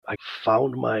I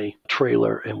found my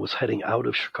trailer and was heading out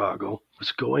of Chicago,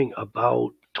 was going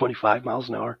about 25 miles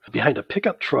an hour behind a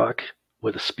pickup truck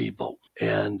with a speedboat.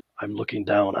 And I'm looking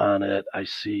down on it. I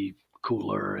see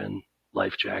cooler and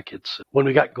life jackets. When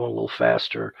we got going a little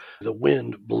faster, the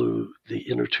wind blew the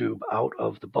inner tube out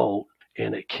of the boat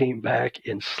and it came back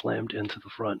and slammed into the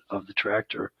front of the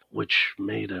tractor, which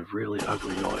made a really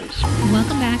ugly noise.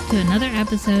 Welcome back to another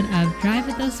episode of Drive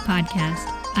With Us podcast.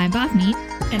 I'm Bhavneet.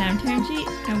 And I'm Taranjeet,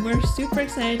 and we're super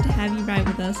excited to have you ride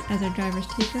with us as our drivers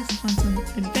take us on some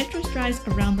adventurous drives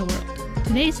around the world.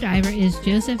 Today's driver is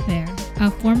Joseph Fair,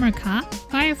 a former cop,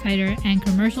 firefighter, and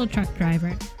commercial truck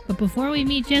driver. But before we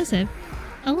meet Joseph,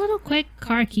 a little quick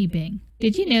car keeping.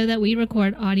 Did you know that we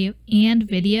record audio and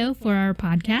video for our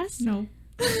podcast? No.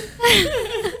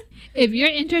 If you're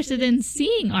interested in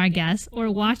seeing our guests or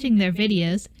watching their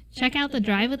videos, check out the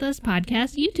Drive With Us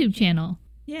podcast YouTube channel.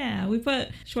 Yeah, we put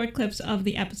short clips of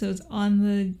the episodes on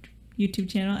the YouTube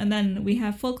channel, and then we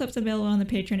have full clips available on the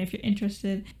Patreon if you're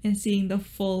interested in seeing the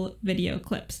full video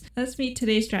clips. Let's meet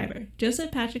today's driver.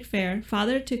 Joseph Patrick Fair,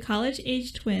 father to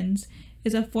college-age twins,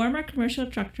 is a former commercial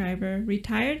truck driver,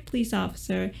 retired police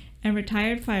officer, and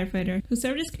retired firefighter who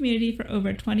served his community for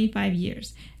over 25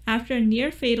 years. After a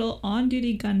near-fatal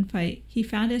on-duty gunfight, he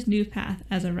found his new path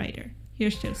as a writer.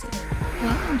 Here's Joseph.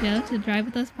 Welcome, Joe, to Drive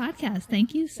With Us podcast.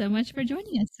 Thank you so much for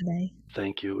joining us today.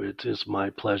 Thank you. It is my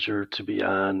pleasure to be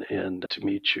on and to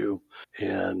meet you.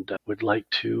 And would like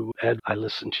to add, I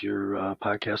listen to your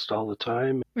podcast all the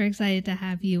time. We're excited to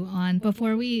have you on.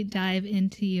 Before we dive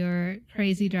into your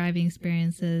crazy driving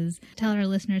experiences, tell our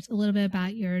listeners a little bit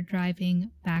about your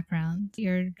driving background,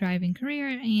 your driving career,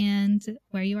 and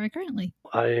where you are currently.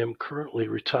 I am currently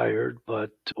retired,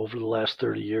 but over the last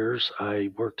 30 years,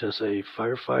 I worked as a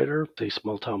firefighter, a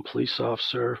small-town police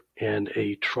officer, and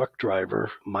a truck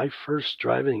driver. My first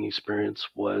driving experience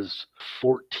was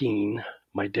 14.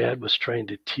 My dad was trying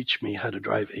to teach me how to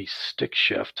drive a stick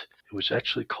shift. It was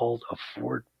actually called a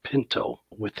Ford Pinto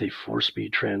with a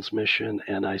 4-speed transmission,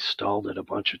 and I stalled it a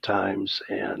bunch of times.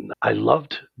 And I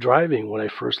loved driving when I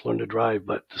first learned to drive,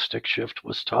 but the stick shift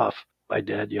was tough. My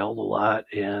dad yelled a lot,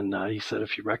 and he said,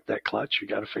 if you wreck that clutch, you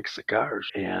got to fix the cars.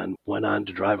 And went on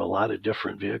to drive a lot of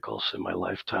different vehicles in my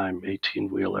lifetime,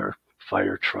 18-wheeler,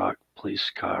 fire truck, police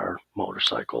car,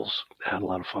 motorcycles. Had a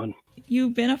lot of fun.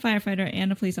 You've been a firefighter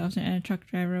and a police officer and a truck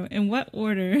driver. In what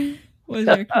order was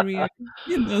your career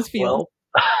in those fields?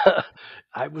 Well,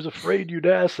 I was afraid you'd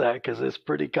ask that because it's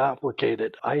pretty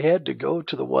complicated. I had to go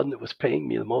to the one that was paying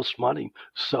me the most money.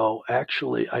 So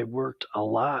actually, I worked a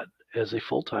lot as a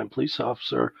full-time police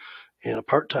officer and a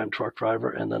part-time truck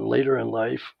driver, and then later in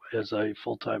life as a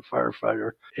full-time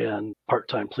firefighter and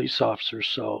part-time police officer.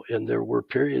 So, and there were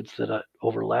periods that I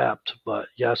overlapped, but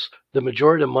yes, the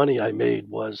majority of money I made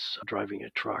was driving a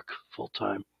truck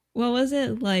full-time. What was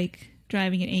it like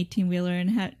driving an 18-wheeler,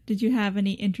 and did you have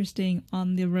any interesting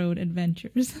on-the-road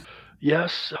adventures?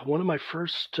 Yes, one of my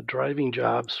first driving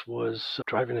jobs was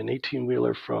driving an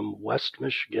 18-wheeler from West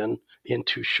Michigan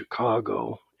into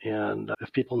Chicago. And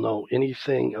if people know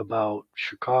anything about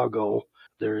Chicago,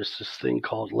 there is this thing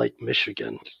called Lake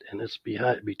Michigan, and it's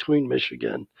between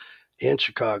Michigan and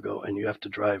Chicago, and you have to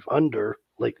drive under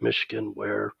Lake Michigan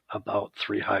where about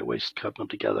 3 highways come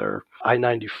together.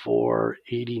 I-94,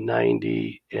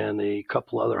 80-90, and a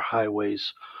couple other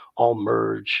highways all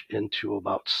merge into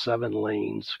about 7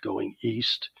 lanes going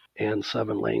east and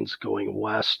 7 lanes going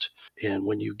west. And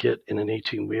when you get in an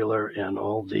 18-wheeler and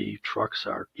all the trucks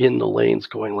are in the lanes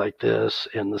going like this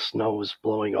and the snow is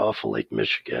blowing off of Lake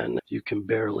Michigan, you can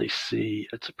barely see.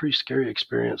 It's a pretty scary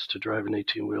experience to drive an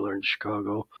 18-wheeler in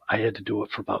Chicago. I had to do it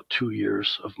for about 2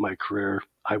 years of my career.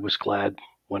 I was glad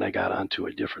when I got onto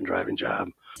a different driving job.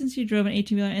 Since you drove an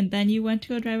 18-wheeler and then you went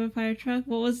to drive a fire truck,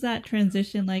 what was that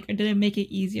transition like? Or did it make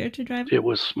it easier to drive? It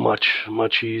was much,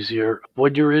 much easier.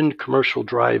 When you're in commercial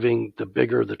driving, the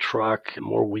bigger the truck,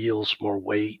 more wheels, more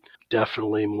weight,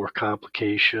 definitely more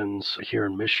complications. Here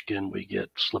in Michigan, we get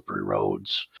slippery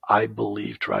roads. I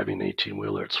believe driving an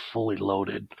 18-wheeler, it's fully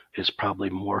loaded, is probably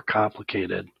more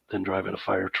complicated than driving a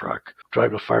fire truck.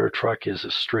 Driving a fire truck is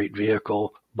a straight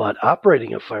vehicle, but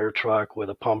operating a fire truck with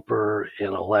a pumper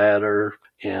and a ladder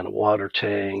and a water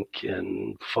tank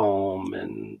and foam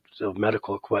and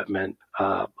medical equipment,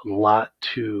 a lot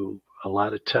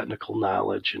of technical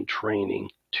knowledge and training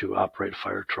to operate a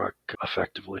fire truck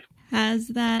effectively. Has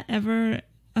that ever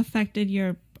affected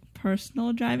your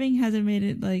personal driving? Has it made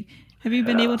it like Have you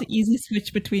been able to easily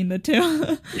switch between the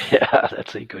two? Yeah,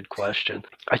 that's a good question.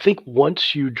 I think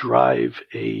once you drive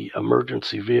a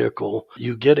emergency vehicle,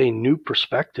 you get a new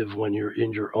perspective when you're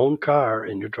in your own car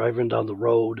and you're driving down the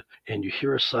road and you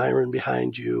hear a siren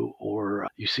behind you or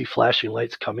you see flashing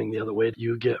lights coming the other way.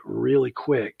 You get really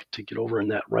quick to get over in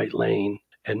that right lane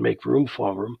and make room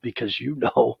for them because you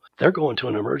know they're going to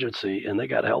an emergency and they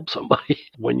got to help somebody.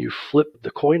 When you flip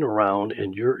the coin around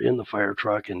and you're in the fire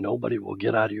truck and nobody will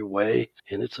get out of your way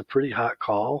and it's a pretty hot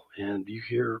call and you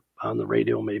hear on the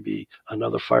radio maybe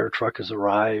another fire truck has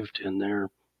arrived and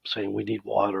they're saying we need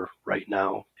water right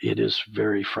now. It is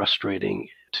very frustrating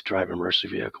to drive an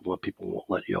emergency vehicle when people won't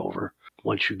let you over.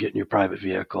 Once you get in your private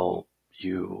vehicle,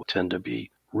 you tend to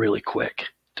be really quick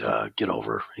to get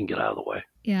over and get out of the way.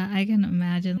 Yeah, I can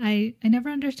imagine. I never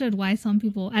understood why some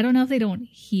people, I don't know if they don't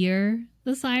hear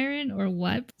the siren or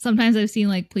what. Sometimes I've seen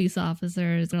like police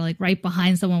officers, they're like right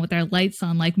behind someone with their lights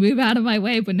on, like move out of my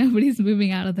way, but nobody's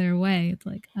moving out of their way. It's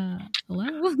like,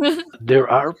 hello? There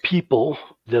are people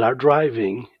that are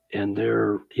driving and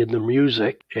they're in the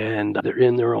music and they're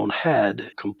in their own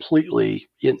head completely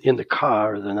in the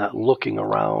car. They're not looking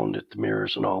around at the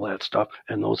mirrors and all that stuff.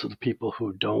 And those are the people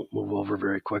who don't move over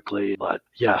very quickly. But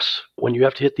yes, when you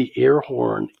have to hit the air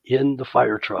horn in the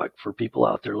fire truck, for people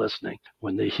out there listening,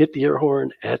 when they hit the air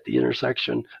horn at the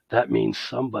intersection, that means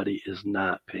somebody is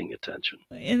not paying attention.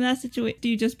 In that situation, do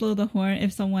you just blow the horn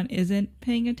if someone isn't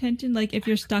paying attention? Like if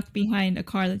you're stuck behind a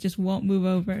car that just won't move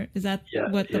over, is that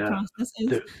what the process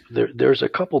is? There's a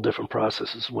couple different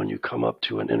processes when you come up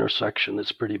to an intersection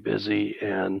that's pretty busy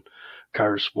and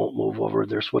cars won't move over.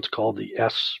 There's what's called the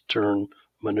S-turn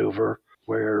maneuver,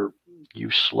 where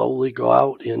you slowly go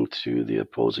out into the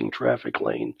opposing traffic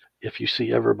lane. If you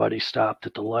see everybody stopped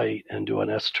at the light and do an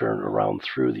S-turn around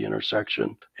through the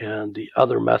intersection. And the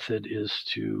other method is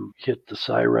to hit the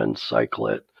siren, cycle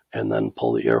it, and then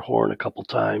pull the air horn a couple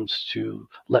times to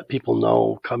let people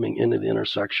know coming into the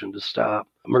intersection to stop.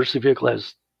 Emergency vehicle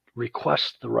has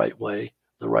request the right of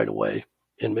way.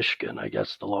 In Michigan, I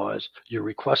guess the law is you're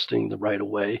requesting the right of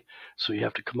way. So you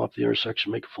have to come up the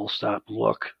intersection, make a full stop,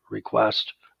 look,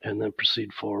 request, and then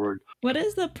proceed forward. What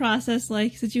is the process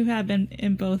like, since you have been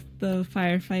in both the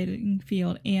firefighting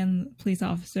field and police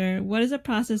officer? What is the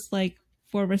process like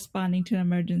for responding to an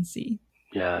emergency?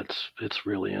 Yeah, it's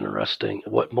really interesting.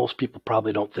 What most people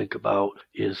probably don't think about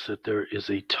is that there is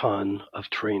a ton of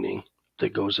training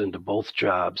that goes into both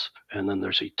jobs, and then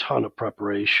there's a ton of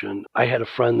preparation. I had a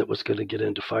friend that was going to get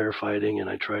into firefighting, and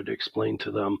I tried to explain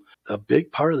to them a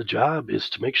big part of the job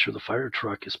is to make sure the fire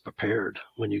truck is prepared.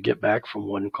 When you get back from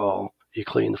one call, you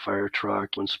clean the fire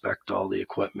truck, inspect all the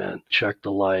equipment, check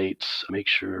the lights, make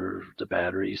sure the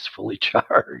battery's fully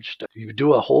charged. You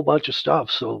do a whole bunch of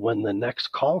stuff so when the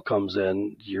next call comes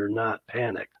in, you're not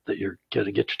panicked that you're going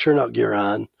to get your turnout gear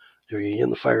on, you're in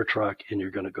the fire truck, and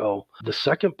you're going to go. The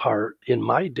second part, in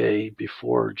my day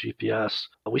before GPS,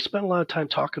 we spent a lot of time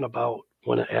talking about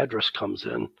when an address comes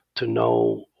in, to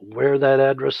know where that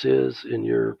address is in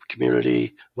your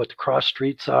community, what the cross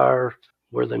streets are,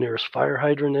 where the nearest fire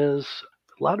hydrant is.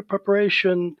 A lot of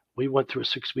preparation. We went through a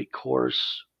 6-week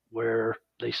course where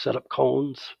they set up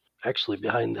cones, actually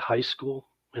behind the high school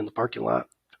in the parking lot.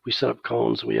 We set up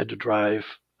cones. We had to drive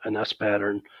an S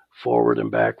pattern forward and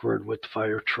backward with the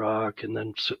fire truck, and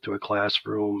then sit through a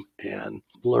classroom and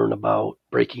learn about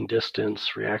braking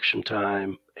distance, reaction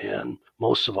time, and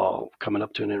most of all, coming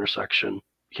up to an intersection,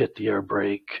 hit the air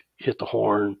brake, hit the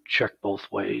horn, check both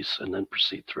ways, and then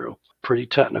proceed through. Pretty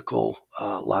technical,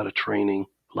 a lot of training,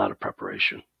 a lot of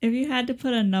preparation. If you had to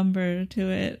put a number to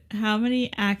it, how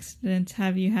many accidents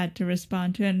have you had to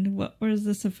respond to, and what was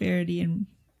the severity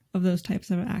of those types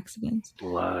of accidents? A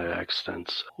lot of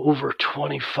accidents. Over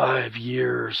 25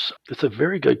 years. It's a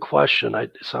very good question.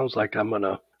 It sounds like I'm going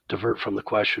to divert from the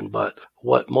question, but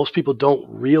what most people don't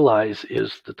realize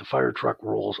is that the fire truck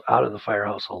rolls out of the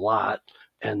firehouse a lot.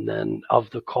 And then of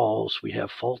the calls, we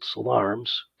have false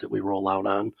alarms that we roll out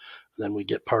on. Then we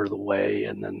get part of the way,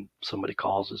 and then somebody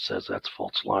calls and says that's a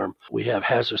false alarm. We have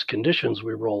hazardous conditions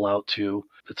we roll out to.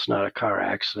 It's not a car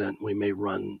accident. We may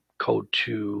run code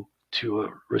 2 to a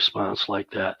response like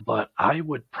that. But I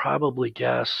would probably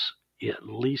guess at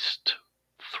least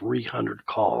 300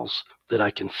 calls that I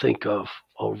can think of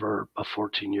over a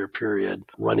 14-year period,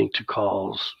 running to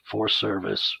calls for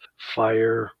service,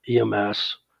 fire,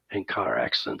 EMS, and car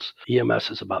accidents.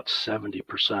 EMS is about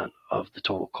 70% of the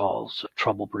total calls.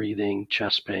 Trouble breathing,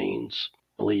 chest pains,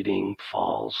 bleeding,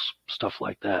 falls, stuff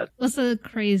like that. What's the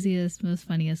craziest, most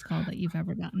funniest call that you've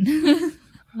ever gotten?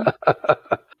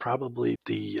 Probably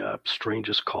the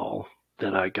strangest call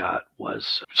that I got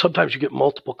was sometimes you get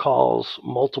multiple calls,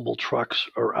 multiple trucks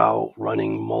are out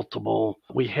running multiple.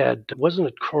 It wasn't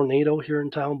a tornado here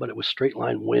in town, but it was straight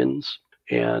line winds.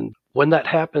 And when that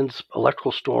happens,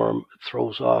 electrical storm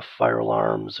throws off fire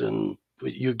alarms and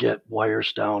you get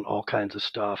wires down, all kinds of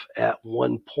stuff. At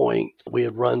one point, we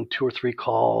had run 2 or 3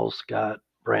 calls, got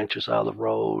branches out of the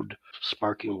road,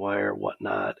 sparking wire,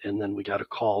 whatnot, and then we got a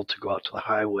call to go out to the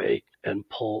highway and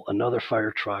pull another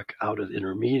fire truck out of the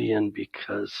intermediate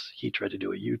because he tried to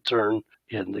do a U-turn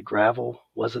and the gravel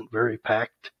wasn't very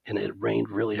packed and it rained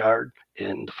really hard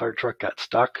and the fire truck got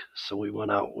stuck. So we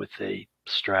went out with a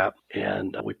strap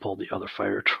and we pulled the other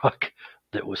fire truck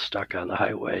that was stuck on the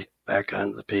highway back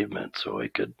onto the pavement so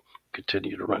it could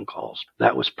continue to run calls.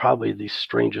 That was probably the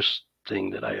strangest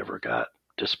thing that I ever got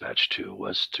dispatched to,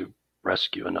 was to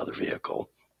rescue another vehicle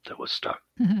that was stuck.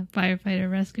 Firefighter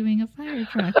rescuing a fire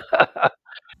truck.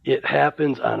 It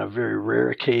happens on a very rare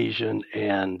occasion,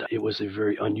 and it was a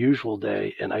very unusual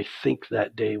day. And I think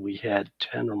that day we had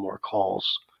 10 or more calls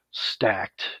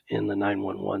stacked in the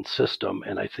 911 system,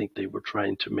 and I think they were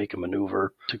trying to make a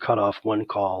maneuver to cut off one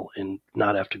call and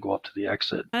not have to go up to the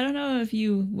exit. I don't know if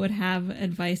you would have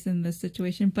advice in this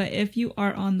situation, but if you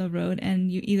are on the road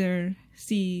and you either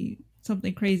see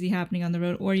something crazy happening on the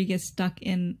road or you get stuck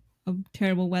in a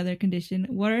terrible weather condition,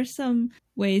 what are some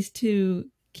ways to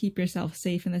keep yourself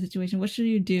safe in that situation? What should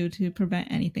you do to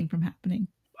prevent anything from happening?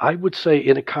 I would say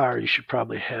in a car, you should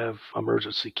probably have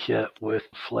emergency kit with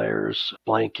flares,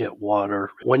 blanket, water.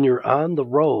 When you're on the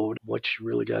road, what you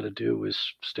really got to do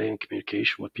is stay in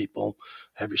communication with people,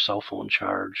 have your cell phone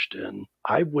charged. And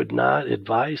I would not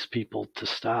advise people to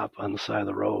stop on the side of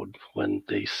the road when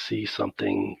they see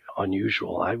something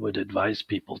unusual. I would advise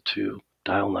people to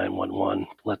dial 911,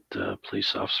 let the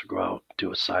police officer go out,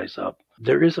 do a size up.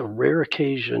 There is a rare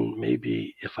occasion,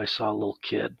 maybe if I saw a little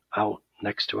kid out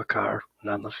next to a car,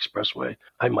 not on the expressway,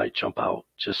 I might jump out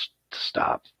just to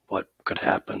stop what could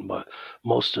happen. But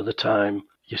most of the time,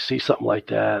 you see something like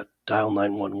that, dial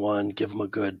 911, give them a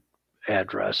good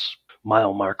address,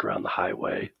 mile marker on the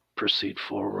highway, proceed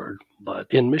forward. But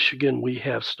in Michigan, we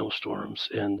have snowstorms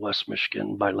in West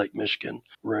Michigan, by Lake Michigan.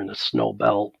 We're in a snow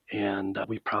belt, and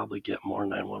we probably get more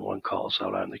 911 calls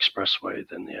out on the expressway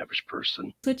than the average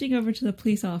person. Switching over to the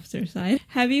police officer side,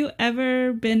 have you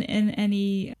ever been in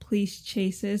any police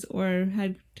chases or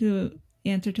had to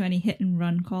answer to any hit and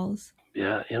run calls?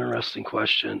 Yeah, interesting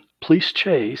question. Police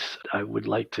chase, I would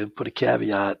like to put a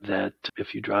caveat that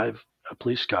if you drive a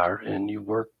police car and you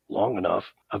work long enough,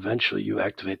 eventually you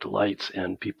activate the lights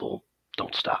and people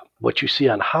don't stop. What you see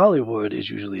on Hollywood is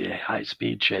usually a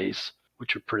high-speed chase,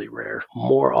 which are pretty rare.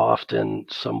 More often,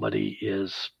 somebody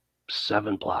is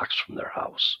 7 blocks from their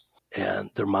house and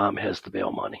their mom has the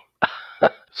bail money.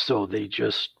 So they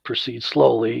just proceed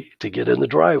slowly to get in the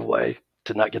driveway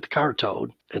to not get the car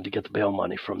towed and to get the bail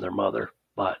money from their mother.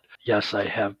 But yes, I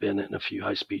have been in a few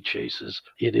high-speed chases.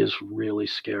 It is really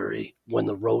scary. When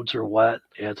the roads are wet,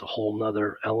 it adds a whole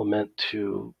nother element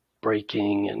to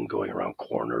braking and going around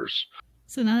corners.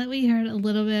 So now that we heard a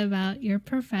little bit about your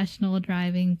professional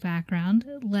driving background,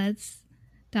 let's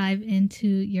dive into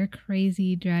your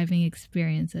crazy driving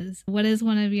experiences. What is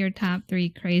one of your top 3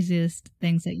 craziest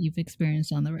things that you've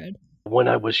experienced on the road? When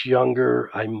I was younger,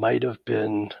 I might have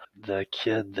been the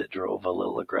kid that drove a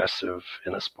little aggressive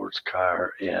in a sports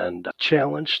car and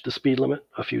challenged the speed limit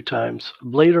a few times.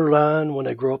 Later on, when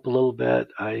I grew up a little bit,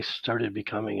 I started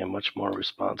becoming a much more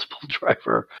responsible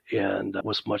driver and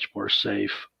was much more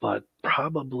safe. But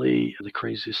probably the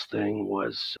craziest thing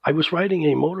was I was riding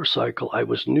a motorcycle. I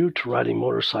was new to riding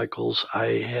motorcycles.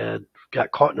 I had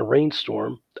got caught in a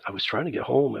rainstorm. I was trying to get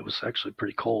home. It was actually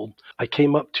pretty cold. I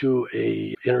came up to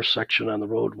a intersection on the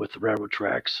road with the railroad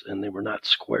tracks, and they were not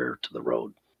square to the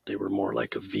road. They were more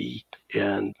like a V.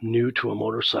 And new to a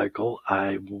motorcycle,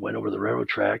 I went over the railroad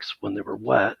tracks when they were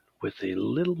wet with a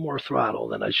little more throttle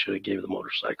than I should have gave the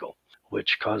motorcycle,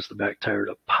 which caused the back tire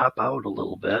to pop out a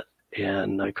little bit.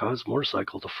 And I caused the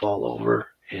motorcycle to fall over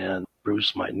and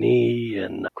bruise my knee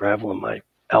and gravel in my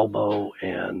elbow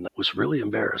and was really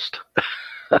embarrassed.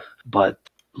 But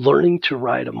learning to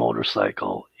ride a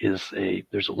motorcycle there's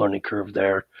a learning curve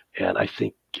there. And I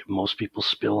think most people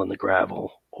spill in the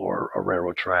gravel or a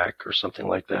railroad track or something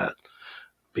like that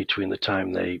between the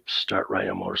time they start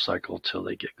riding a motorcycle till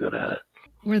they get good at it.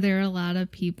 Were there a lot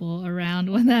of people around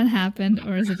when that happened?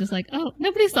 Or is it just like, oh,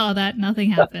 nobody saw that, nothing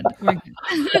happened? We're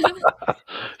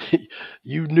good.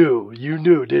 You knew,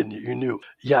 didn't you? You knew.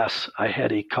 Yes, I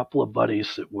had a couple of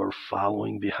buddies that were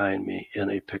following behind me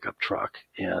in a pickup truck,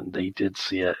 and they did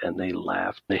see it, and they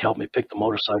laughed. They helped me pick the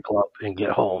motorcycle up and get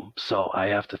home, so I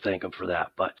have to thank them for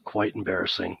that. But quite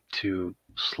embarrassing to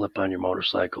slip on your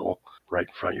motorcycle right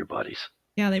in front of your buddies.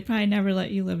 Yeah, they probably never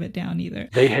let you live it down either.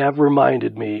 They have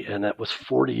reminded me, and that was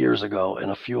 40 years ago,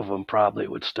 and a few of them probably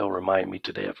would still remind me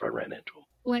today if I ran into them.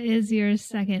 What is your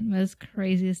second most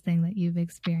craziest thing that you've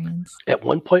experienced? At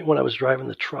one point when I was driving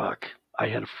the truck, I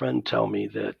had a friend tell me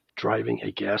that driving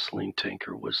a gasoline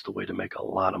tanker was the way to make a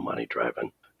lot of money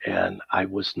driving. And I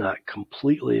was not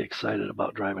completely excited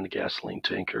about driving a gasoline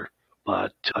tanker,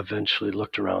 but eventually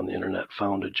looked around the internet,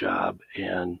 found a job,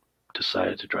 and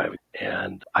decided to drive it.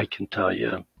 And I can tell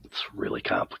you, it's really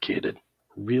complicated,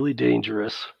 really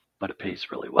dangerous, but it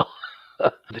pays really well.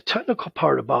 The technical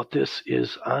part about this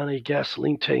is on a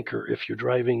gasoline tanker, if you're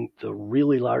driving the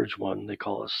really large one, they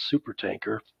call a super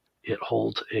tanker, it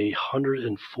holds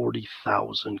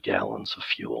 140,000 gallons of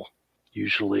fuel,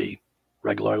 usually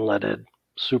regular unleaded,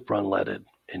 super unleaded,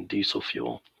 and diesel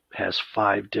fuel. It has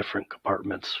 5 different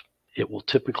compartments. It will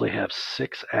typically have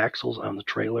 6 axles on the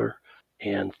trailer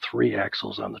and 3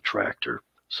 axles on the tractor.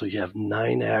 So you have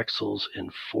 9 axles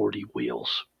and 40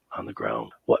 wheels on the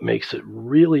ground. What makes it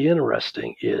really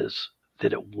interesting is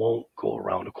that it won't go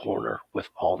around a corner with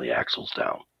all the axles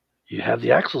down. You have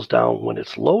the axles down when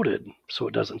it's loaded so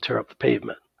it doesn't tear up the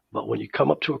pavement. But when you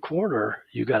come up to a corner,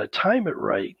 you got to time it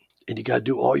right, and you got to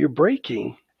do all your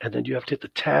braking, and then you have to hit the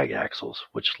tag axles,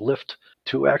 which lift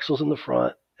 2 axles in the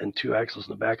front and 2 axles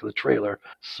in the back of the trailer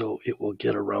so it will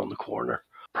get around the corner.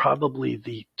 Probably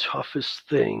the toughest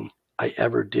thing I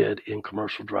ever did in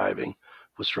commercial driving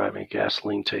was driving a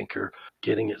gasoline tanker,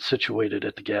 getting it situated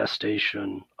at the gas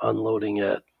station, unloading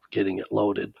it, getting it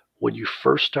loaded. When you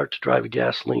first start to drive a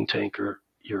gasoline tanker,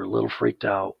 you're a little freaked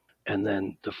out. And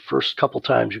then the first couple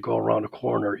times you go around a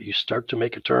corner, you start to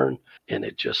make a turn and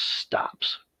it just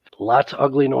stops. Lots of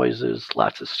ugly noises,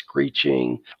 lots of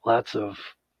screeching, lots of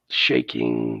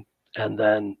shaking. And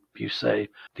then you say,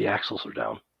 the axles are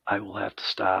down. I will have to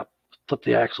stop, flip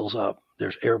the axles up.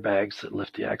 There's airbags that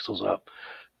lift the axles up,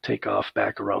 take off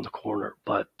back around the corner.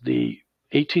 But the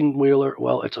 18-wheeler,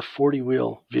 well, it's a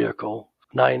 40-wheel vehicle,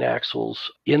 9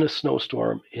 axles in a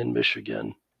snowstorm in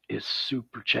Michigan is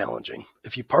super challenging.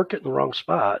 If you park it in the wrong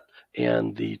spot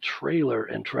and the trailer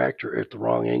and tractor are at the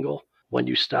wrong angle, when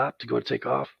you stop to go to take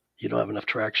off, you don't have enough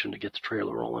traction to get the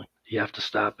trailer rolling. You have to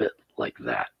stop it like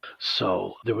that.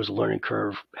 So there was a learning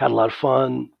curve. Had a lot of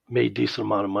fun, made a decent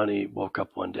amount of money, woke up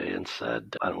one day and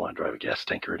said, I don't want to drive a gas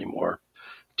tanker anymore.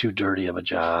 Too dirty of a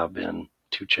job and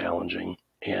too challenging.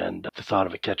 And the thought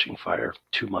of it catching fire,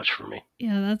 too much for me.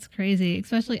 Yeah, that's crazy.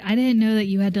 Especially, I didn't know that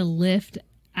you had to lift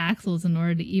axles in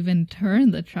order to even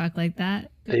turn the truck like that.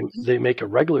 They make a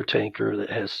regular tanker that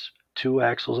has 2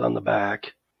 axles on the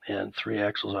back and 3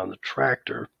 axles on the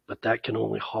tractor, but that can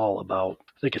only haul about,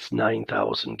 I think it's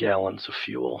 9,000 gallons of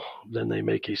fuel. Then they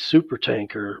make a super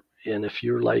tanker, and if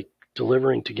you're like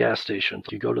delivering to gas stations,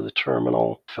 you go to the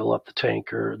terminal, fill up the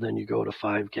tanker, then you go to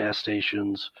 5 gas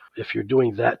stations. If you're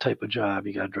doing that type of job,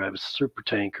 you got to drive a super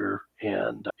tanker,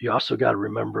 and you also got to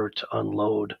remember to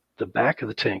unload the back of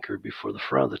the tanker before the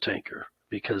front of the tanker,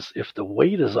 because if the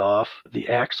weight is off, the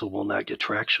axle will not get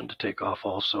traction to take off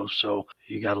also. So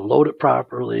you got to load it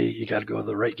properly, you got to go to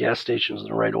the right gas stations in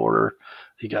the right order,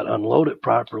 you got to unload it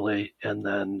properly, and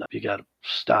then you got to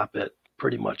stop it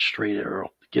pretty much straight arrow,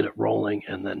 get it rolling,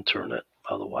 and then turn it.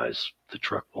 Otherwise, the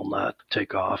truck will not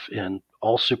take off. And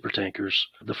all super tankers,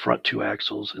 the front 2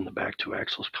 axles and the back 2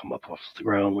 axles come up off the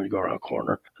ground when you go around a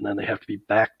corner, and then they have to be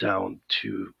back down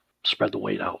to spread the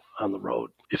weight out on the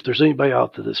road. If there's anybody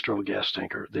out there that's drove a gas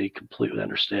tanker, they completely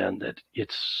understand that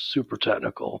it's super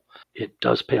technical. It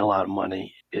does pay a lot of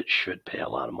money. It should pay a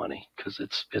lot of money because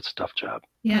it's a tough job.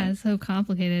 Yeah, it's so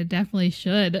complicated. It definitely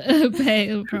should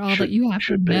pay for all that you have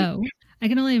to know. I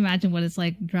can only imagine what it's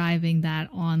like driving that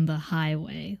on the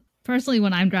highway. Personally,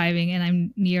 when I'm driving and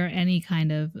I'm near any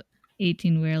kind of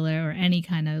 18-wheeler or any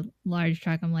kind of large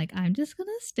truck, I'm like, I'm just going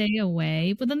to stay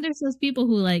away. But then there's those people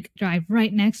who like drive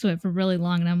right next to it for really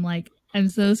long. And I'm like, I'm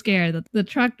so scared that the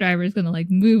truck driver is going to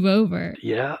like move over.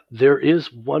 Yeah, there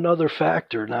is one other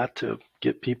factor, not to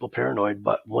get people paranoid,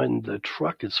 but when the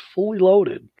truck is fully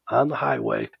loaded on the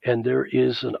highway and there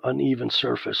is an uneven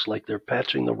surface, like they're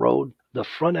patching the road, the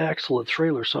front axle of the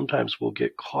trailer sometimes will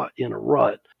get caught in a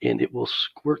rut and it will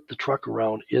squirt the truck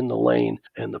around in the lane,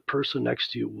 and the person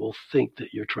next to you will think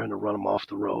that you're trying to run them off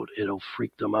the road. It'll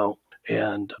freak them out.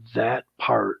 And that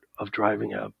part of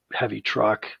driving a heavy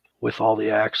truck with all the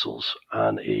axles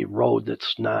on a road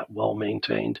that's not well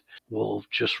maintained will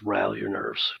just rally your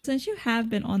nerves. Since you have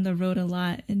been on the road a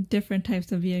lot in different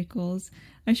types of vehicles,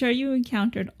 I'm sure you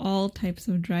encountered all types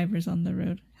of drivers on the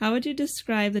road. How would you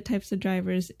describe the types of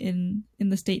drivers in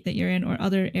the state that you're in or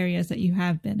other areas that you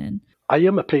have been in? I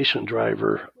am a patient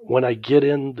driver when I get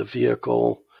in the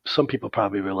vehicle, some people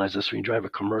probably realize this. When you drive a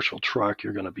commercial truck,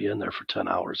 you're going to be in there for 10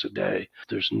 hours a day.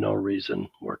 There's no reason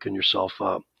working yourself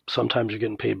up. Sometimes you're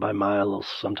getting paid by miles.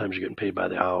 Sometimes you're getting paid by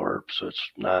the hour. So it's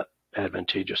not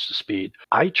advantageous to speed.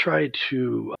 I try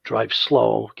to drive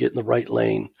slow, get in the right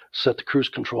lane, set the cruise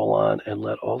control on, and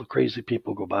let all the crazy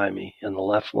people go by me in the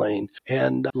left lane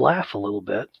and laugh a little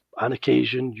bit. On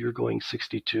occasion, you're going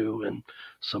 62 and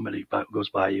somebody goes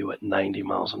by you at 90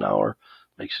 miles an hour.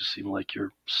 Makes you seem like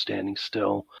you're standing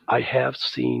still. I have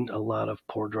seen a lot of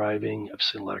poor driving. I've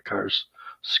seen a lot of cars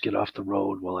skid off the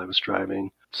road while I was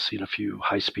driving. Seen a few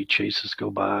high-speed chases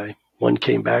go by. One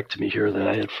came back to me here that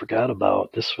I had forgot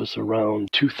about. This was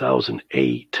around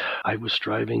 2008. I was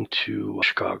driving to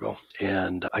Chicago,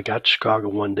 and I got to Chicago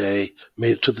one day,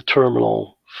 made it to the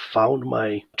terminal, found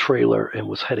my trailer, and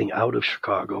was heading out of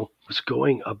Chicago. Was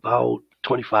going about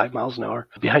 25 miles an hour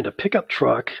behind a pickup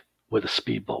truck with a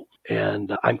speedboat.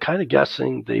 And I'm kind of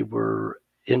guessing they were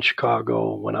in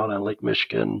Chicago, went out on Lake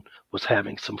Michigan, was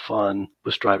having some fun,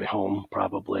 was driving home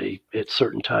probably. At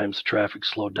certain times, the traffic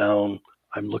slowed down.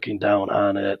 I'm looking down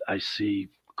on it. I see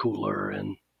cooler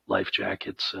and life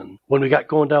jackets. And when we got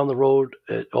going down the road,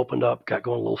 it opened up, got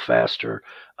going a little faster.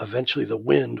 Eventually, the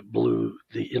wind blew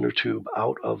the inner tube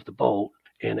out of the boat,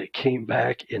 and it came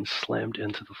back and slammed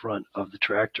into the front of the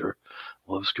tractor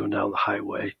while I was going down the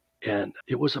highway. And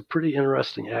it was a pretty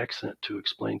interesting accident to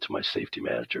explain to my safety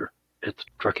manager at the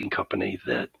trucking company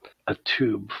that a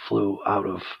tube flew out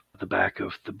of the back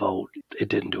of the boat. It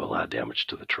didn't do a lot of damage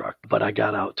to the truck, but I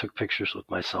got out, took pictures with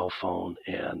my cell phone,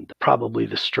 and probably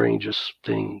the strangest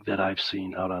thing that I've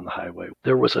seen out on the highway.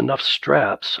 There was enough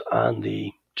straps on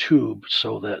the tube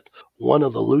so that one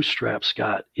of the loose straps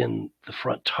got in the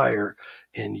front tire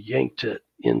and yanked it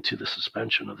into the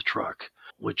suspension of the truck,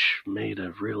 which made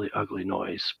a really ugly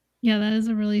noise. Yeah, that is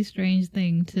a really strange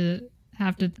thing to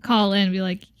have to call in and be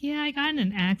like, yeah, I got in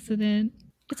an accident.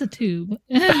 It's a tube.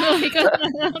 The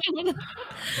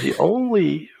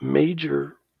only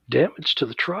major damage to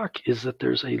the truck is that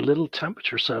there's a little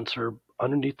temperature sensor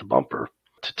underneath the bumper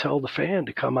to tell the fan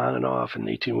to come on and off. In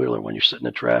an 18-wheeler, when you're sitting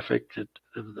in traffic, the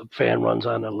fan runs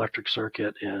on an electric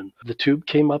circuit, and the tube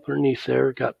came up underneath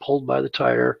there, got pulled by the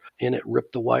tire, and it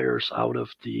ripped the wires out of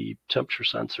the temperature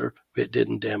sensor. It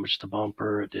didn't damage the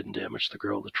bumper. It didn't damage the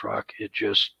grill of the truck. It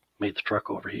just made the truck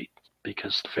overheat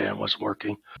because the fan wasn't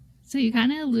working. So you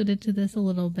kind of alluded to this a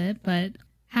little bit, but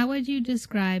how would you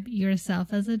describe yourself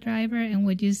as a driver, and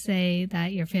would you say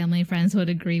that your family and friends would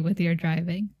agree with your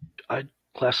driving? I'd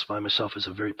classify myself as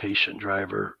a very patient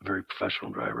driver, very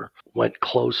professional driver. Went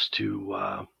close to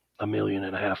 1.5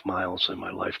 million miles in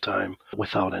my lifetime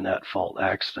without an at-fault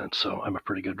accident, so I'm a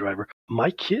pretty good driver.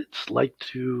 My kids like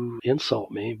to insult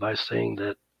me by saying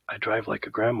that I drive like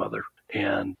a grandmother,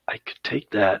 and I could take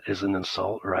that as an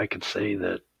insult, or I could say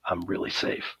that I'm really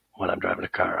safe when I'm driving a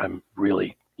car. I'm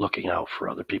really looking out for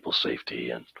other people's safety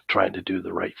and trying to do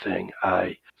the right thing.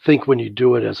 I think when you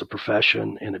do it as a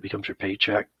profession and it becomes your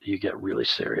paycheck, you get really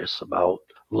serious about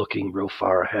looking real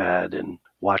far ahead and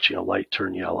watching a light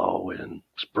turn yellow and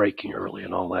braking early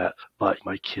and all that. But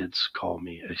my kids call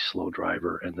me a slow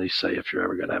driver, and they say if you're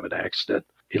ever going to have an accident,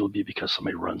 it'll be because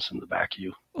somebody runs in the back of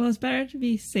you. Well, it's better to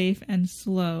be safe and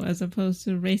slow as opposed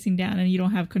to racing down and you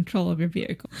don't have control of your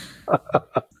vehicle.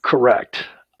 Correct.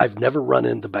 I've never run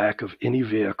in the back of any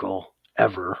vehicle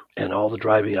ever. And all the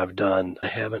driving I've done, I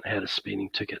haven't had a speeding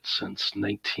ticket since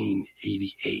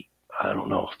 1988. I don't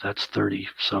know, that's 30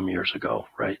 some years ago,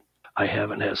 right? I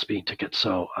haven't had a speeding ticket,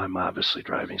 so I'm obviously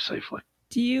driving safely.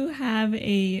 Do you have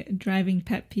a driving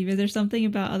pet peeve? Is there something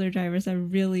about other drivers that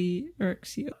really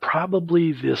irks you?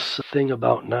 Probably this thing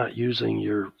about not using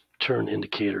your turn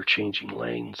indicator, changing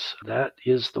lanes. That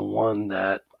is the one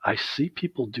that I see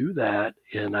people do that,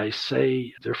 and I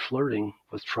say they're flirting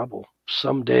with trouble.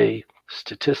 Someday,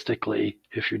 statistically,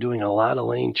 if you're doing a lot of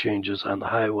lane changes on the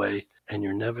highway and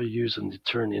you're never using the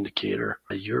turn indicator,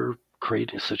 you're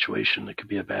creating a situation that could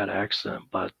be a bad accident.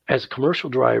 But as a commercial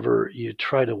driver, you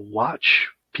try to watch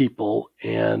people,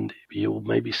 and you'll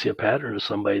maybe see a pattern of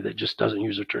somebody that just doesn't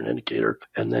use their turn indicator,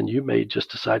 and then you may just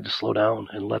decide to slow down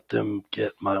and let them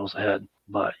get miles ahead.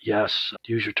 But yes,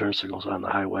 use your turn signals on the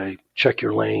highway. Check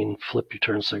your lane, flip your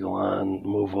turn signal on,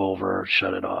 move over,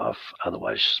 shut it off.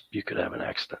 Otherwise, you could have an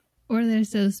accident. Or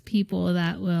there's those people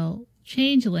that will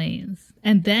change lanes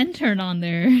and then turn on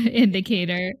their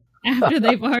indicator after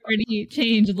they've already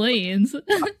changed lanes.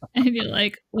 And you're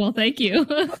like, well, thank you.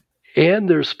 And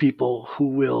there's people who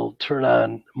will turn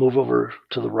on, move over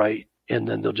to the right, and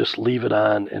then they'll just leave it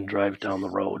on and drive down the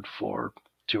road for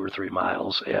 2 or 3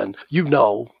 miles. And you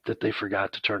know that they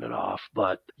forgot to turn it off.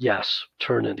 But yes,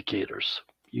 turn indicators.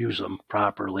 use them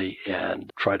properly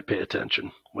and try to pay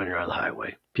attention when you're on the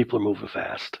highway. People are moving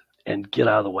fast, and get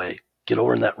out of the way. Get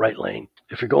over in that right lane.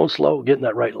 If you're going slow, get in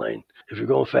that right lane. If you're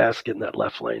going fast, get in that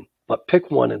left lane. But pick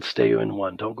one and stay in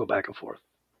one. Don't go back and forth.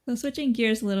 So switching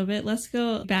gears a little bit, let's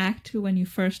go back to when you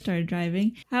first started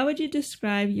driving. How would you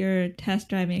describe your test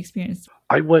driving experience?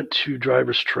 I went to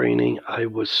driver's training. I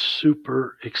was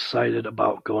super excited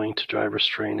about going to driver's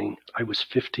training. I was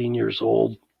 15 years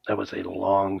old. That was a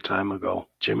long time ago.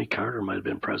 Jimmy Carter might have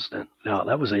been president. Now,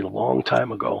 that was a long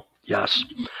time ago. Yes.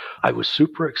 I was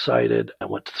super excited. I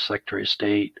went to the Secretary of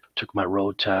State, took my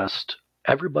road test.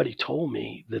 Everybody told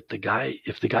me that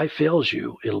if the guy fails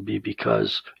you, it'll be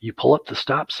because you pull up the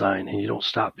stop sign and you don't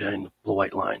stop behind the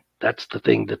white line. That's the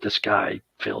thing that this guy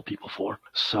failed people for.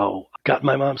 So got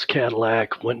my mom's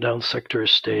Cadillac, went down the Secretary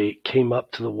of State, came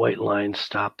up to the white line,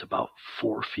 stopped about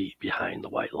 4 feet behind the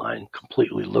white line,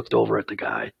 completely looked over at the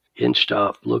guy, inched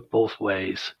up, looked both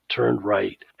ways, turned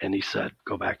right, and he said,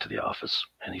 go back to the office.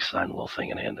 And he signed a little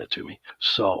thing and handed it to me.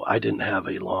 So I didn't have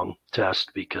a long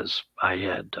test because I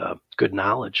had good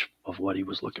knowledge of what he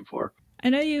was looking for. I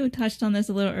know you touched on this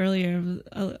a little earlier,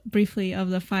 briefly,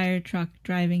 of the fire truck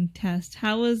driving test.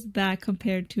 How was that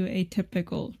compared to a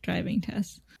typical driving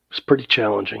test? It was pretty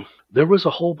challenging. There was a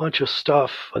whole bunch of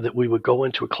stuff that we would go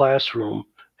into a classroom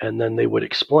and then they would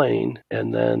explain,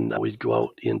 and then we'd go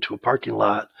out into a parking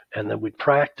lot and then we'd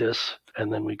practice,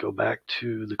 and then we'd go back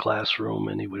to the classroom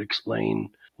and he would explain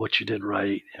what you did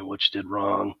right and what you did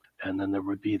wrong. And then there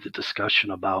would be the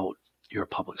discussion about you're a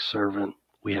public servant.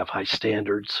 We have high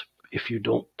standards. If you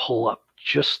don't pull up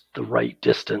just the right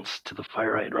distance to the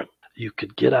fire hydrant, you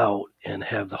could get out and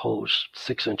have the hose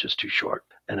 6 inches too short.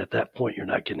 And at that point, you're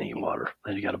not getting any water.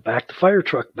 Then you got to back the fire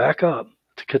truck back up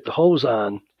to get the hose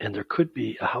on, and there could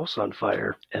be a house on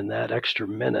fire, and that extra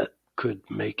minute could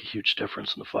make a huge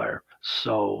difference in the fire.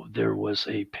 So there was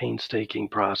a painstaking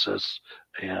process,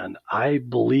 and I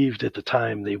believed at the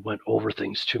time they went over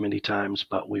things too many times,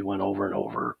 but we went over and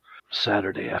over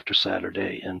Saturday after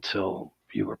Saturday until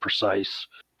you were precise,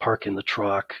 parking the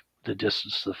truck, the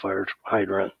distance to the fire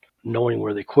hydrant, knowing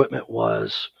where the equipment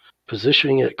was,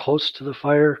 positioning it close to the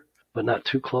fire, but not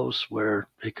too close where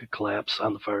it could collapse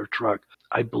on the fire truck.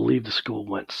 I believe the school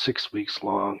went 6 weeks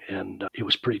long, and it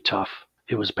was pretty tough.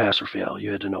 It was pass or fail.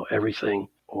 You had to know everything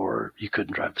or you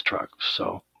couldn't drive the truck.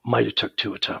 So might have took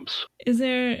 2 attempts. Is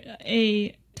there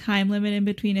a time limit in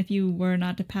between if you were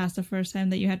not to pass the first time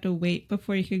that you had to wait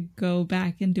before you could go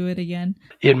back and do it again?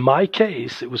 In my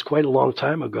case, it was quite a long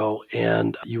time ago,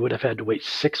 and you would have had to wait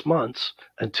 6 months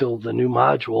until the new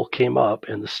module came up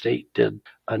and the state did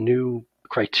a new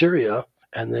criteria,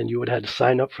 and then you would have had to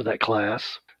sign up for that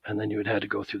class, and then you would have had to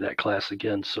go through that class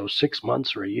again. So 6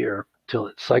 months or a year till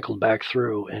it cycled back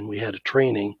through, and we had a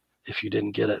training if you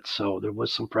didn't get it. So there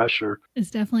was some pressure. It's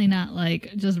definitely not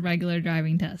like just regular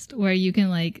driving test where you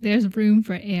can there's room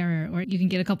for error or you can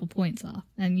get a couple points off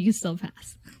and you can still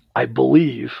pass. I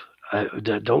believe,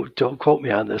 don't quote me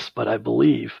on this, but I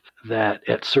believe that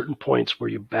at certain points where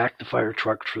you back the fire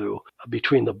truck through,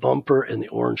 between the bumper and the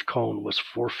orange cone was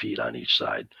 4 feet on each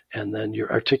side. And then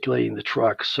you're articulating the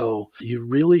truck. So you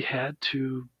really had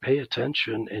to pay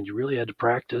attention and you really had to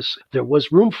practice. There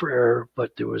was room for error,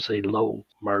 but there was a low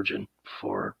margin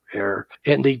for error.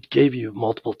 And they gave you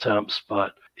multiple attempts,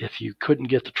 but if you couldn't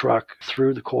get the truck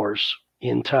through the course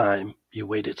in time, you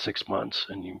waited 6 months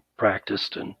and you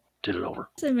practiced and did it over.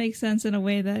 It makes sense in a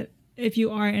way that if you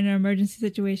are in an emergency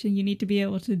situation, you need to be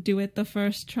able to do it the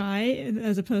first try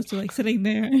as opposed to sitting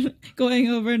there and going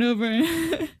over and over.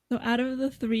 So out of the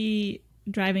 3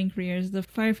 driving careers, the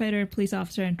firefighter, police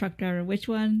officer, and truck driver, which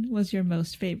one was your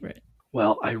most favorite?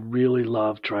 Well, I really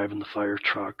love driving the fire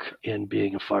truck and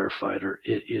being a firefighter.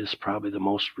 It is probably the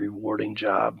most rewarding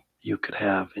job you could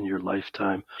have in your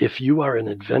lifetime. If you are an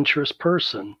adventurous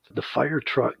person, the fire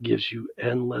truck gives you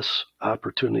endless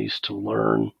opportunities to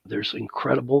learn. There's an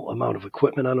incredible amount of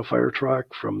equipment on a fire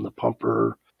truck, from the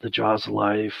pumper, the jaws of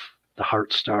life, the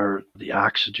heart start, the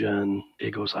oxygen,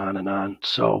 it goes on and on.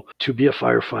 So to be a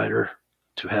firefighter,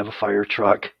 to have a fire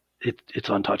truck, it's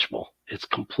untouchable. It's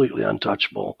completely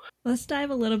untouchable. Let's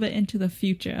dive a little bit into the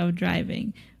future of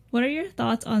driving. What are your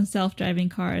thoughts on self-driving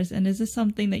cars, and is this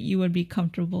something that you would be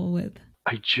comfortable with?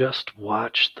 I just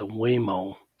watched the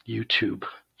Waymo YouTube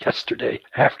yesterday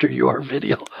after your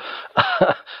video.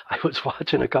 I was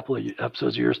watching a couple of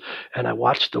episodes of yours, and I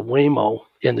watched the Waymo,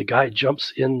 and the guy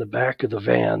jumps in the back of the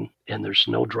van, and there's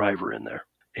no driver in there.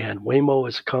 And Waymo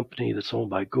is a company that's owned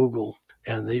by Google,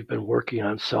 and they've been working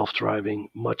on self-driving,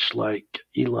 much like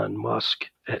Elon Musk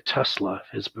at Tesla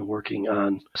has been working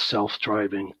on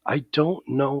self-driving. I don't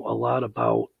know a lot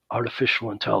about artificial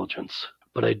intelligence,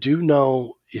 but I do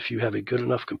know if you have a good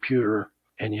enough computer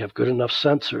and you have good enough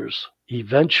sensors,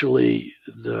 eventually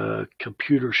the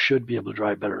computer should be able to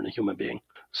drive better than a human being.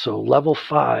 So level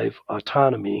 5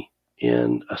 autonomy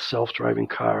in a self-driving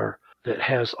car that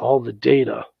has all the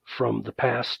data from the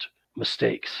past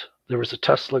mistakes. There was a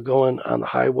Tesla going on the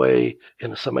highway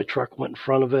and a semi-truck went in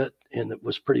front of it, and it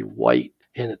was pretty white,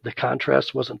 and the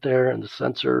contrast wasn't there, and the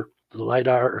sensor, the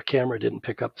LiDAR or camera didn't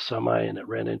pick up the semi, and it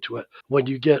ran into it. When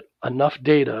you get enough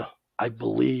data, I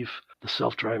believe the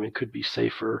self-driving could be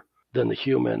safer than the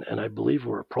human, and I believe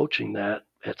we're approaching that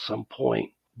at some point.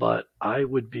 But I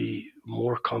would be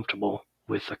more comfortable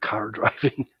with a car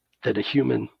driving than a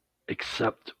human,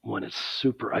 except when it's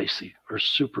super icy or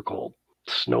super cold.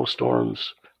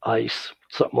 Snowstorms, ice,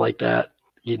 something like that,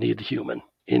 you need the human.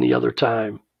 Any other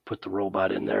time, put the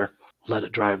robot in there, let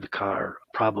it drive the car.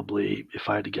 Probably, if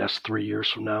I had to guess, 3 years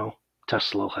from now,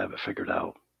 Tesla will have it figured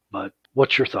out. But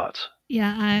what's your thoughts?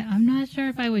 Yeah, I'm not sure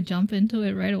if I would jump into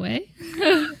it right away.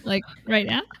 Like right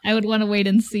now, I would want to wait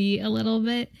and see a little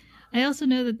bit. I also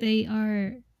know that they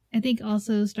are, I think,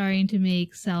 also starting to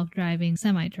make self-driving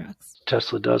semi-trucks.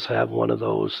 Tesla does have one of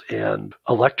those, and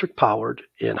electric-powered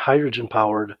and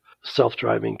hydrogen-powered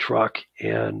self-driving truck,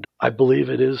 and I believe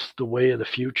it is the way of the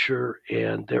future.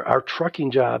 And there are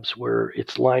trucking jobs where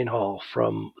it's line haul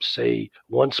from, say,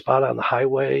 one spot on the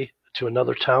highway to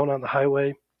another town on the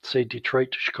highway, say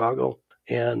Detroit to Chicago,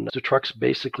 and the truck's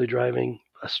basically driving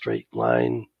a straight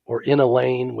line or in a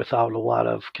lane without a lot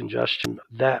of congestion.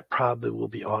 That probably will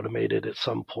be automated at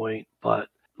some point. But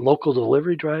local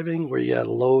delivery driving, where you got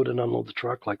to load and unload the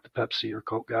truck like the Pepsi or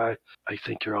Coke guy, I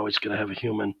think you're always going to have a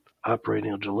human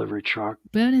operating a delivery truck.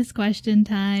 Bonus question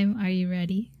time. Are you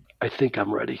ready? I think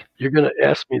I'm ready. You're going to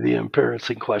ask me the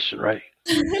embarrassing question, right?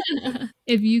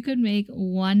 If you could make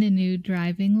one new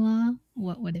driving law,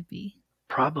 what would it be?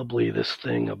 Probably this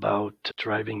thing about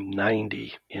driving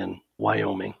 90 in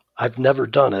Wyoming. I've never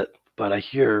done it, but I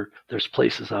hear there's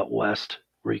places out west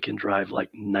where you can drive like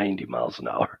 90 miles an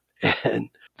hour. And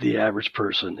the average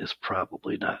person is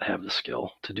probably not have the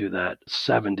skill to do that.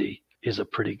 70 is a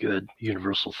pretty good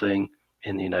universal thing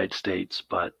in the United States,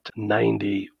 but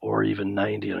 90 or even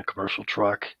 90 in a commercial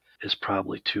truck is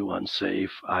probably too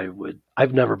unsafe.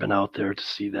 I've never been out there to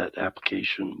see that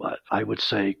application, but I would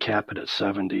say cap it at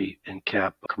 70 and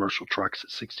cap commercial trucks at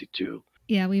 62.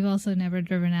 Yeah, we've also never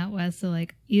driven out west, so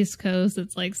like East Coast,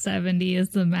 it's like 70 is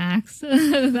the max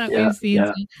that we've seen.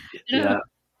 Yeah.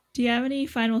 Do you have any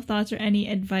final thoughts or any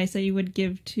advice that you would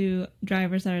give to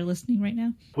drivers that are listening right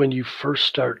now? When you first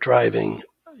start driving,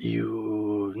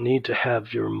 you need to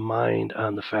have your mind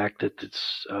on the fact that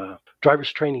it's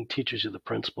driver's training teaches you the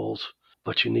principles,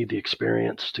 but you need the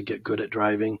experience to get good at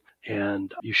driving.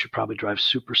 And you should probably drive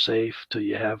super safe till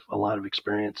you have a lot of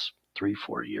experience,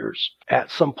 3-4 years.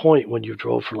 At some point when you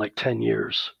drove for like 10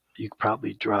 years, you could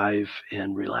probably drive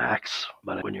and relax.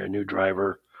 But when you're a new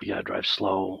driver, you got to drive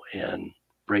slow and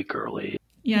brake early.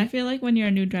 Yeah, I feel like when you're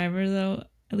a new driver, though,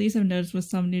 at least I've noticed with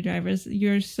some new drivers,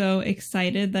 you're so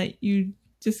excited that you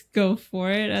just go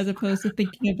for it as opposed to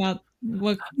thinking about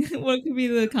what could be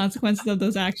the consequences of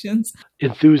those actions.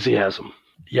 Enthusiasm.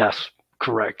 Yes,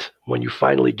 correct. When you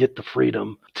finally get the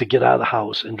freedom to get out of the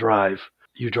house and drive,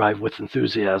 you drive with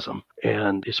enthusiasm.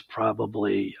 And it's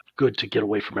probably good to get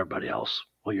away from everybody else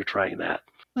while you're trying that.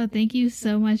 Well, thank you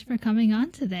so much for coming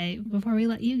on today. Before we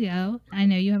let you go, I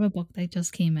know you have a book that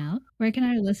just came out. Where can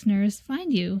our listeners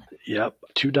find you? Yep.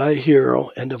 To Die Hero,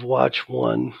 End of Watch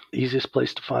 1. The easiest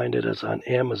place to find it is on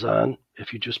Amazon.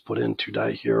 If you just put in To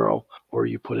Die Hero or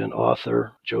you put in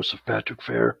author Joseph Patrick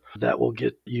Fair, that will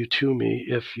get you to me.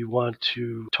 If you want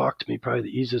to talk to me, probably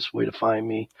the easiest way to find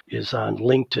me is on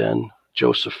LinkedIn.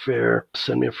 Joseph Fair,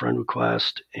 send me a friend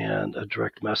request and a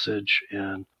direct message,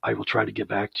 and I will try to get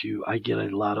back to you. I get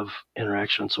a lot of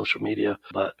interaction on social media,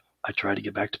 but I try to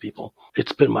get back to people.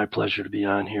 It's been my pleasure to be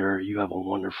on here. You have a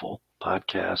wonderful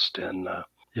podcast, and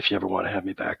if you ever want to have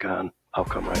me back on, I'll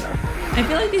come right on. I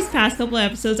feel like these past couple of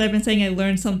episodes, I've been saying I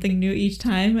learned something new each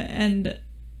time, and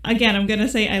again, I'm going to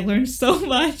say I learned so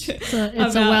much. So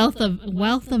it's a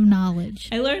wealth of knowledge.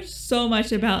 I learned so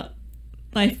much about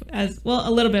life as, well, a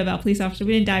little bit about police officer.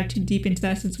 We didn't dive too deep into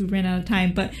that since we ran out of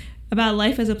time, but about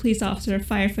life as a police officer, a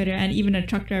firefighter, and even a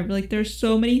truck driver. Like, there's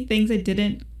so many things I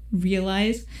didn't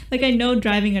realize. Like, I know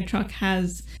driving a truck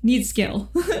needs skill.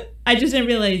 I just didn't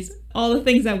realize all the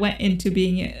things that went into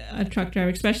being a truck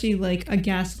driver, especially like a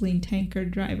gasoline tanker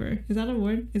driver. Is that a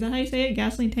word? Is that how you say it?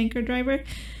 Gasoline tanker driver?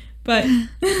 But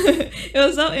it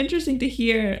was so interesting to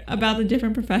hear about the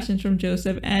different professions from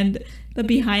Joseph and the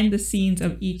behind the scenes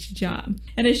of each job.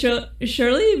 And it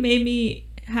surely made me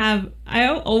I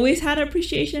always had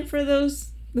appreciation for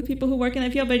those the people who work in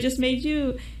that field, but it just made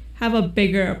you have a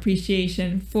bigger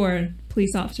appreciation for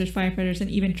police officers, firefighters,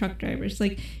 and even truck drivers.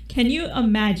 Like, can you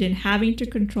imagine having to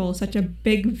control such a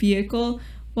big vehicle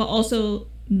while also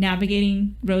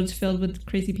navigating roads filled with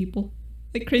crazy people?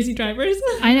 Like crazy drivers?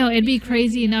 I know, it'd be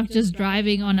crazy enough just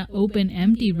driving on an open,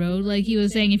 empty road. Like he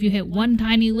was saying, if you hit one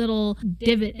tiny little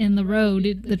divot in the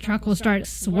road, the truck will start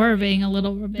swerving a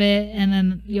little bit, and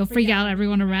then you'll freak out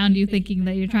everyone around you thinking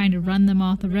that you're trying to run them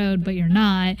off the road, but you're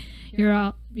not. You're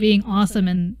all being awesome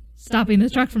and stopping the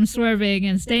truck from swerving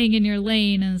and staying in your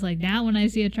lane. And it's like, now when I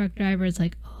see a truck driver, it's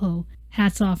like, oh,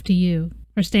 hats off to you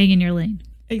for staying in your lane.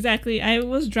 Exactly. I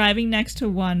was driving next to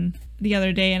one the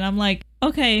other day, and I'm like,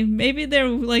 okay, maybe their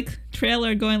like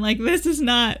trailer going like this is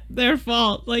not their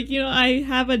fault. Like, you know, I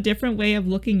have a different way of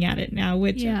looking at it now,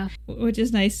 which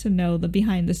is nice to know the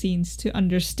behind the scenes to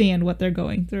understand what they're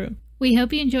going through. We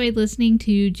hope you enjoyed listening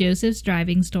to Joseph's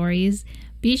driving stories.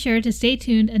 Be sure to stay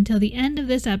tuned until the end of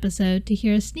this episode to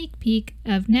hear a sneak peek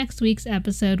of next week's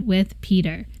episode with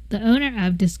Peter, the owner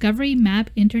of Discovery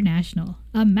Map International,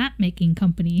 a map-making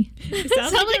company. It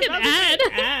sounds like an ad.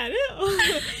 I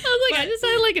was like, I just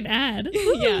sounded like an ad.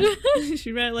 Yeah,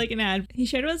 she read it like an ad. He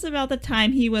shared with us about the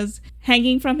time he was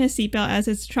hanging from his seatbelt as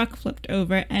his truck flipped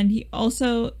over, and he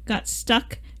also got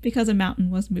stuck because a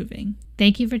mountain was moving.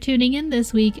 Thank you for tuning in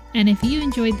this week, and if you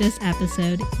enjoyed this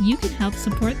episode, you can help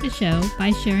support the show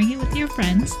by sharing it with your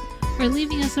friends or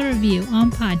leaving us a review on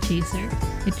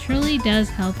Podchaser. It truly does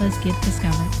help us get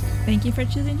discovered. Thank you for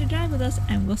choosing to drive with us,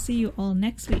 and we'll see you all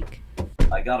next week.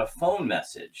 I got a phone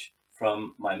message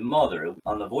from my mother.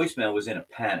 On the voicemail was in a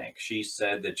panic. She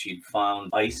said that she'd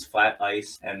found flat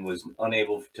ice, and was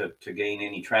unable to gain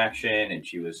any traction, and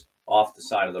she was off the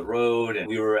side of the road, and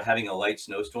we were having a light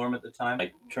snowstorm at the time.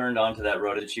 I turned onto that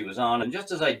road that she was on, and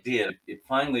just as I did, it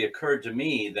finally occurred to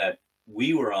me that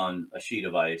we were on a sheet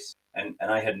of ice, and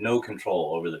I had no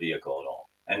control over the vehicle at all.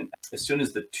 And as soon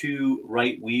as the two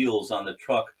right wheels on the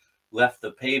truck left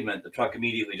the pavement, the truck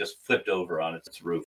immediately just flipped over on its roof.